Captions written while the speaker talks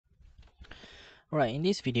Alright, in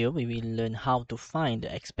this video, we will learn how to find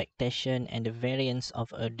the expectation and the variance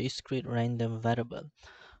of a discrete random variable.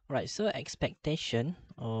 Right, so expectation,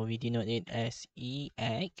 or we denote it as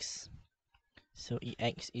EX. So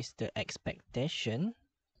EX is the expectation,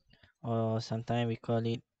 or sometimes we call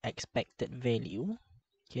it expected value.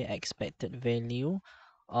 Okay, expected value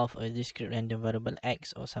of a discrete random variable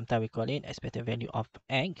X, or sometimes we call it expected value of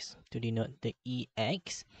X to denote the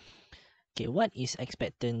EX. Okay, what is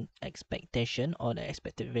expectation or the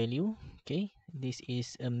expected value? Okay, this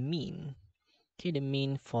is a mean. Okay, the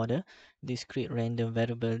mean for the discrete random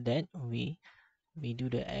variable that we do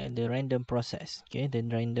the random process. Okay, the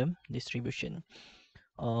random distribution,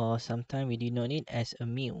 or sometimes we denote it as a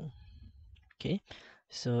mu. Okay,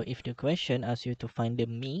 so if the question asks you to find the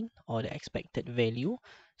mean or the expected value,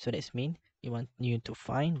 so that's mean you want you to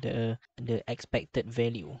find the expected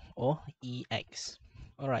value or EX.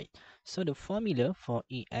 Alright, so the formula for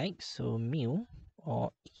EX, so mu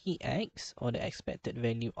or EX or the expected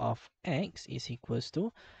value of X is equals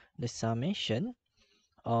to the summation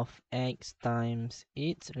of X times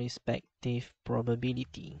its respective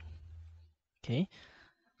probability. Okay,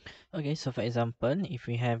 okay, so for example, if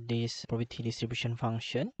we have this probability distribution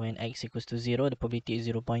function, when x equals to 0, the probability is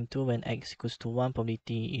 0.2. When x equals to 1,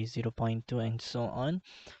 probability is 0.2, and so on.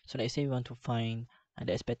 So let's say we want to find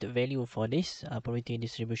the expected value for this probability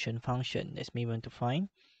distribution function. Let's say we want to find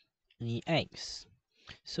Ex.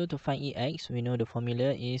 So to find Ex, we know the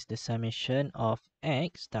formula is the summation of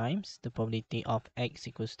x times the probability of x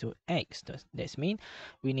equals to x. That means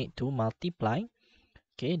we need to multiply,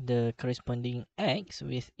 okay, the corresponding x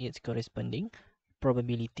with its corresponding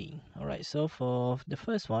probability. Alright, so for the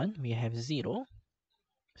first one, we have 0.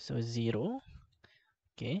 So 0,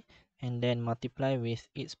 okay, and then multiply with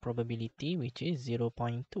its probability, which is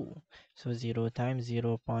 0.2. So 0 times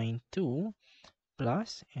 0.2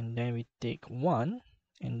 plus, and then we take 1,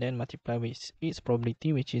 and then multiply with its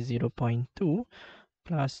probability, which is 0.2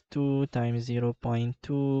 plus 2 times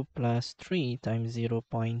 0.2 plus 3 times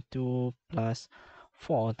 0.2 plus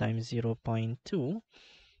 4 times 0.2.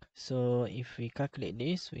 So if we calculate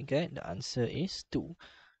this, we get the answer is 2.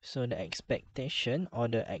 So the expectation or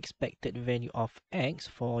the expected value of x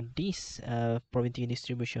for this probability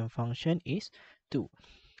distribution function is 2.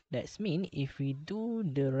 That's mean if we do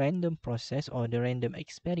the random process or the random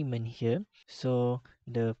experiment here, so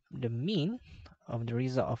the mean of the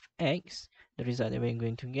result of x, the result that we're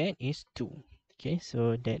going to get is 2. Okay,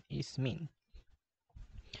 so that is mean.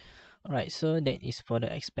 Alright, so that is for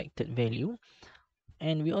the expected value.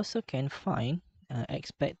 And we also can find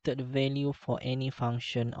expected value for any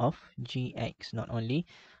function of gx, not only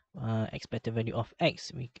expected value of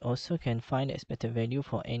x, we also can find the expected value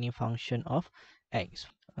for any function of x.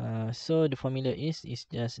 So the formula is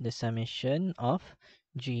just the summation of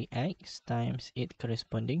gx times its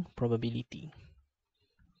corresponding probability.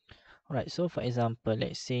 Alright, so for example,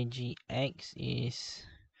 let's say gx is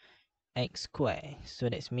x squared. So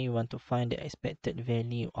that's mean we want to find the expected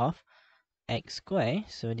value of x squared.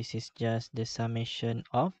 So this is just the summation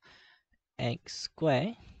of x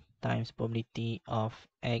squared times probability of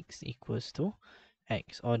x equals to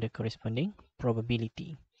x, or the corresponding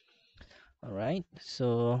probability. Alright,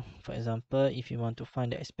 so for example, if you want to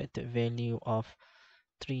find the expected value of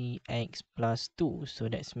 3x plus 2, so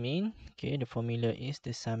that's mean, okay, the formula is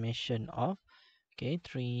the summation of, okay,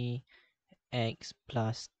 3x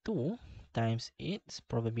plus 2 times its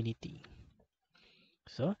probability.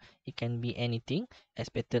 So it can be anything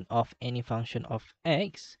expected of any function of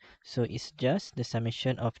x, so it's just the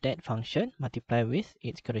summation of that function multiplied with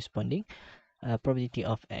its corresponding probability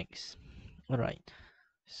of x. Alright,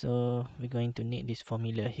 so we're going to need this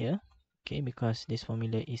formula here, okay, because this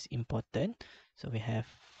formula is important. So we have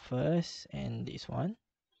first and this one,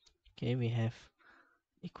 okay, we have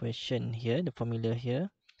equation here, the formula here,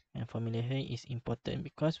 and formula here is important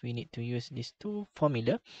because we need to use these two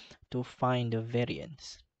formula to find the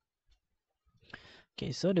variance.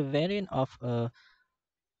 Okay, so the variance of a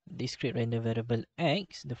discrete random variable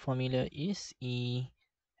x, the formula is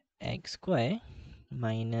ex squared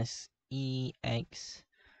minus ex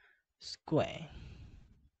squared.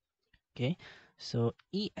 Okay, so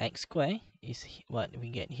ex squared is what we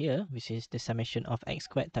get here, which is the summation of x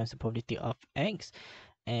squared times the probability of x,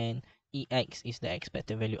 and ex is the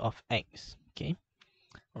expected value of x. Okay,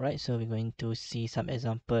 alright, so we're going to see some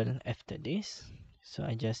example after this. So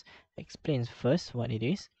I just explain first what it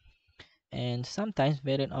is. And sometimes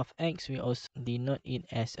variant of x, we also denote it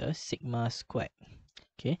as a sigma squared.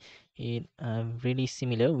 Okay, it really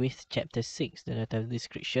similar with chapter 6, the data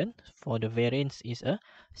description. For the variance is a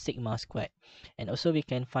sigma squared. And also we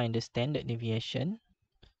can find the standard deviation.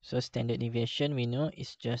 So standard deviation we know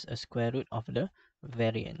is just a square root of the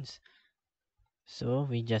variance. So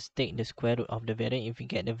we just take the square root of the variance. If we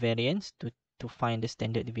get the variance to find the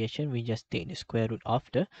standard deviation, we just take the square root of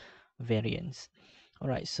the variance.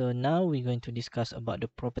 Alright, so now we're going to discuss about the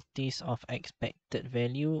properties of expected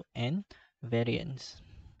value and variance.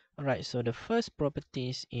 Alright, so the first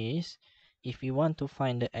properties is if we want to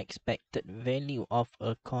find the expected value of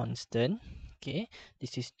a constant, okay,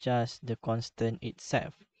 this is just the constant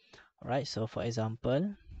itself. Alright, so for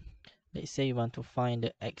example, let's say you want to find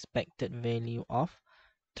the expected value of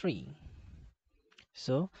 3.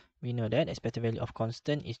 So we know that expected value of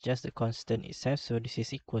constant is just the constant itself, so this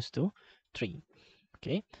is equals to 3.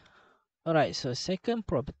 Okay. Alright, so second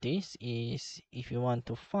properties is if you want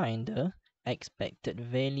to find the expected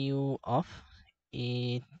value of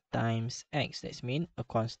a times x, that means a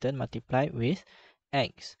constant multiplied with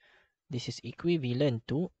x. This is equivalent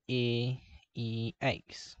to a e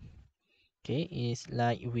x. Okay, it's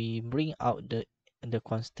like we bring out the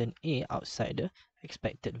constant a outside the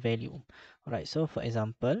expected value. Alright, so for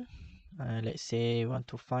example, let's say we want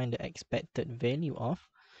to find the expected value of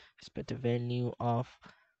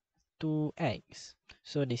 2x.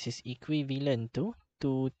 So this is equivalent to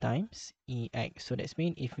 2 times ex. So that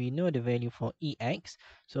means if we know the value for ex,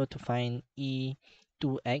 so to find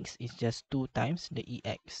e2x is just 2 times the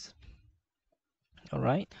ex.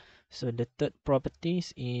 Alright, so the third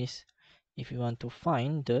properties is if you want to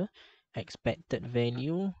find the expected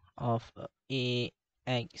value of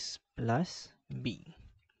ax plus b,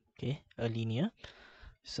 okay, a linear.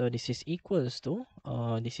 So this is equals to,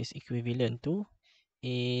 this is equivalent to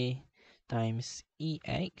a times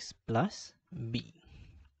ex plus b.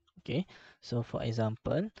 Okay, so for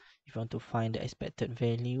example, if you want to find the expected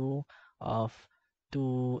value of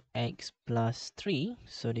 2x plus 3,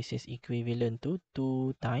 so this is equivalent to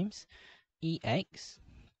 2 times ex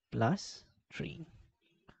plus 3.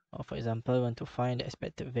 Or for example, we want to find the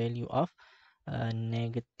expected value of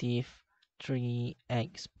negative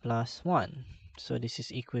 3x plus 1. So this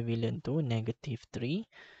is equivalent to negative 3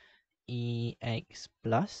 ex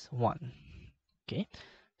plus 1. Okay,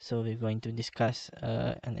 so we're going to discuss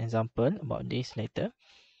an example about this later.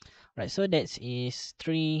 Right, so that is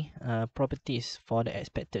 3 properties for the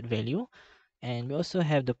expected value, and we also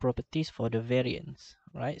have the properties for the variance.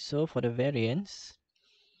 Right, so for the variance,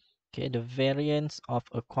 okay, the variance of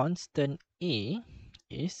a constant a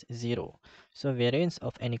is 0. So variance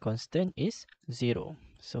of any constant is 0.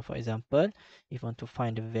 So for example, if you want to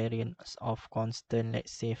find the variance of constant,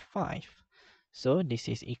 let's say 5, so this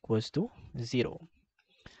is equals to 0.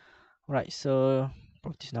 Right, so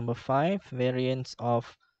properties number 5, variance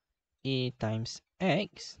of a times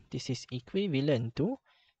x, this is equivalent to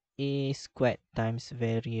a squared times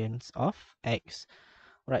variance of x.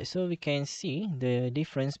 Right, so we can see the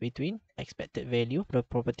difference between expected value, the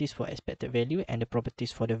properties for expected value, and the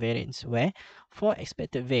properties for the variance, where for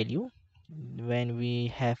expected value, when we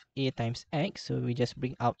have a times x, so we just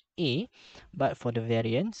bring out a, but for the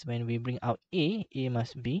variance, when we bring out a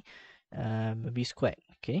must be b squared.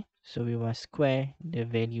 Okay, so we must square the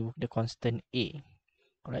value, the constant a.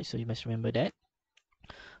 Alright, so you must remember that.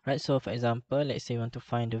 Right, so for example, let's say you want to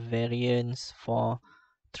find the variance for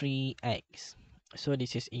 3x. So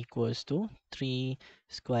this is equals to 3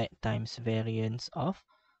 squared times variance of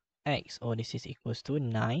x, or this is equals to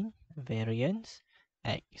 9 variance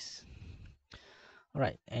x.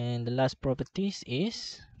 Alright, and the last properties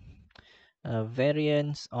is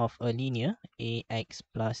variance of a linear ax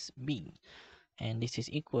plus b, and this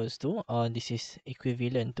is equals to, or this is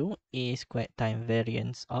equivalent to a squared times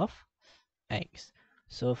variance of x.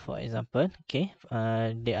 So for example, okay,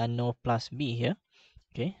 there are no plus b here.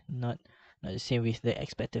 Okay, not the same with the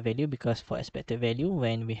expected value, because for expected value,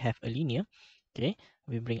 when we have a linear, okay,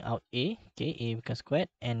 we bring out a, okay, a becomes squared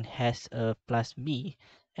and has a plus b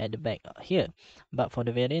at the back here. But for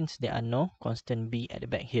the variance, there are no constant b at the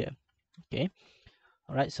back here. Okay,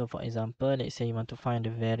 alright, so for example, let's say you want to find the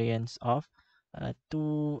variance of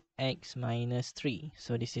 2x minus 3.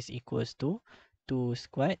 So this is equals to 2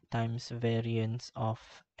 squared times variance of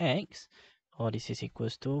x, or this is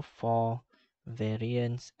equals to 4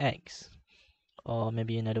 variance x. Or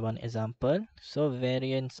maybe another one example, so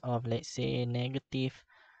variance of, let's say, negative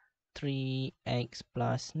 3x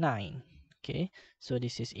plus 9. Okay, so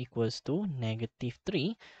this is equals to negative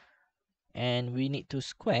 3, and we need to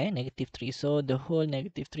square negative 3, so the whole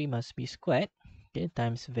negative 3 must be squared, okay,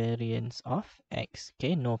 times variance of x.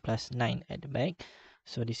 Okay, no plus 9 at the back,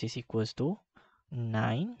 so this is equals to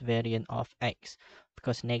 9 variant of x,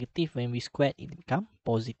 because negative, when we square it become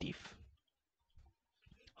positive.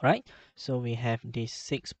 right? So we have these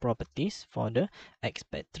 6 properties for the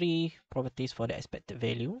 3 properties for the expected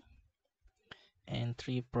value and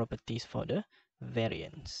 3 properties for the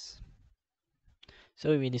variance. So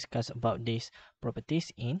we will discuss about these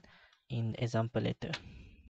properties in example later.